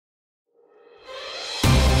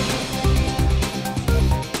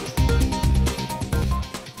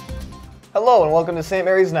Hello and welcome to St.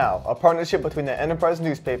 Mary's Now, a partnership between the Enterprise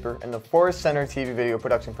newspaper and the Forrest Center TV video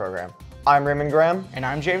production program. I'm Raymond Graham. And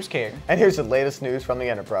I'm James King. And here's the latest news from the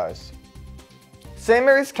Enterprise. St.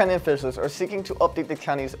 Mary's County officials are seeking to update the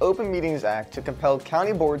county's Open Meetings Act to compel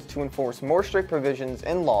county boards to enforce more strict provisions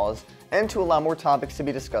in laws and to allow more topics to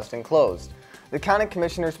be discussed and closed. The county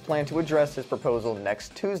commissioners plan to address this proposal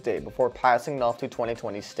next Tuesday before passing it off to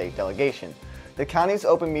 2020's state delegation. The county's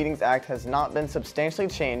Open Meetings Act has not been substantially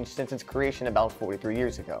changed since its creation about 43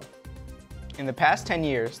 years ago. In the past 10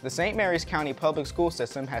 years, the St. Mary's County public school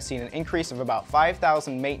system has seen an increase of about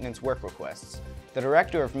 5,000 maintenance work requests. The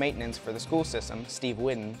director of maintenance for the school system, Steve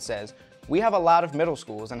Whidden, says, "We have a lot of middle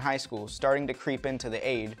schools and high schools starting to creep into the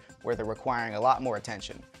aid where they're requiring a lot more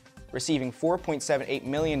attention." Receiving $4.78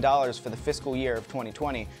 million for the fiscal year of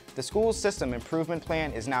 2020, the school system improvement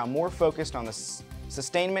plan is now more focused on the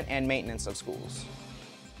sustainment and maintenance of schools.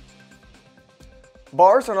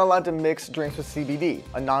 Bars are not allowed to mix drinks with CBD,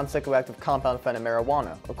 a non-psychoactive compound found in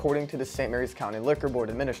marijuana, according to the St. Mary's County Liquor Board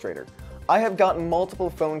Administrator. "I have gotten multiple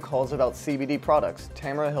phone calls about CBD products,"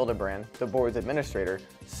 Tamara Hildebrand, the board's administrator,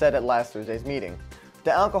 said at last Thursday's meeting.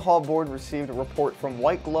 The Alcohol Board received a report from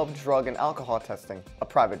White Glove Drug and Alcohol Testing, a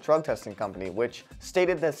private drug testing company, which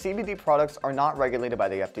stated that CBD products are not regulated by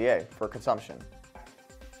the FDA for consumption.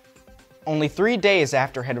 Only 3 days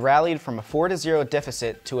after had rallied from a 4-0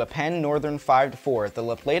 deficit to a Penn Northern 5-4, the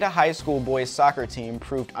La Plata High School boys soccer team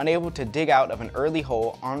proved unable to dig out of an early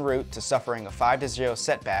hole en route to suffering a 5-0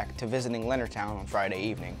 setback to visiting Leonardtown on Friday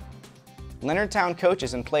evening. Leonardtown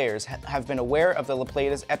coaches and players have been aware of the La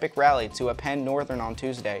Plata's epic rally to a Penn Northern on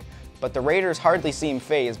Tuesday, but the Raiders hardly seem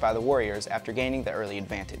fazed by the Warriors after gaining the early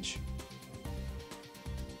advantage.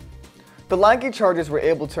 The Lanky Chargers were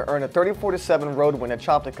able to earn a 34-7 road win at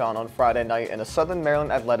Chopticon on Friday night in a Southern Maryland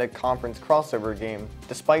Athletic Conference crossover game,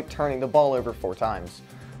 despite turning the ball over 4 times.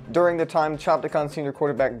 During the time, Chopticon senior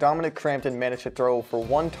quarterback Dominic Crampton managed to throw for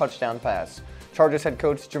 1 touchdown pass. Chargers head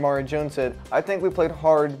coach Jamari Jones said, "I think we played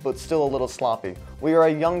hard, but still a little sloppy. We are a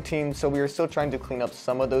young team, so we are still trying to clean up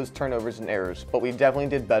some of those turnovers and errors, but we definitely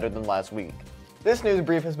did better than last week." This news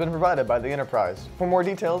brief has been provided by the Enterprise. For more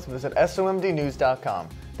details, visit somdnews.com.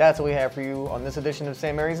 That's what we have for you on this edition of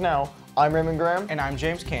St. Mary's Now. I'm Raymond Graham. And I'm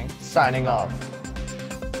James King. Signing off.